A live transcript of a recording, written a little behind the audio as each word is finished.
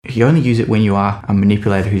You only use it when you are a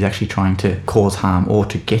manipulator who's actually trying to cause harm or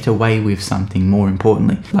to get away with something, more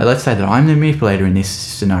importantly. Like, let's say that I'm the manipulator in this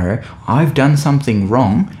scenario. I've done something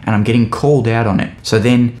wrong and I'm getting called out on it. So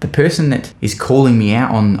then the person that is calling me out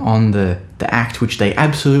on the act, which they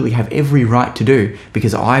absolutely have every right to do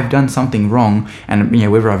because I've done something wrong, and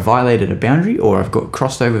whether I've violated a boundary or I've got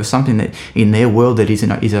crossed over something that in their world that is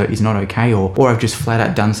not okay, or I've just flat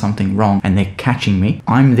out done something wrong and they're catching me,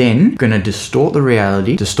 I'm then going to distort the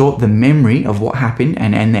reality, distort the memory of what happened,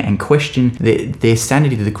 and question their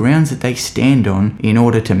sanity, the grounds that they stand on, in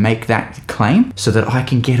order to make that claim so that I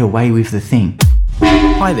can get away with the thing.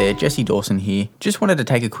 Hi there, Jesse Dawson here. Just wanted to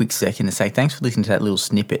take a quick second to say thanks for listening to that little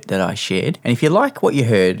snippet that I shared. And if you like what you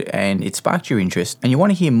heard and it sparked your interest and you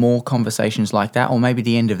want to hear more conversations like that, or maybe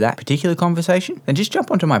the end of that particular conversation, then just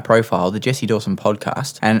jump onto my profile, the Jesse Dawson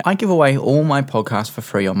Podcast, and I give away all my podcasts for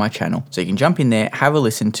free on my channel. So you can jump in there, have a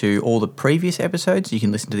listen to all the previous episodes. You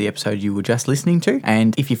can listen to the episode you were just listening to.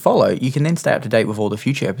 And if you follow, you can then stay up to date with all the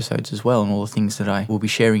future episodes as well and all the things that I will be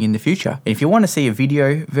sharing in the future. And if you want to see a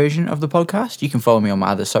video version of the podcast, you can follow me on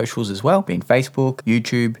my other socials as well, being Facebook,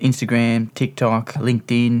 YouTube, Instagram, TikTok,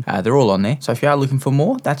 LinkedIn. They're all on there. So if you are looking for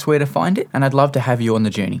more, that's where to find it. And I'd love to have you on the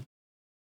journey.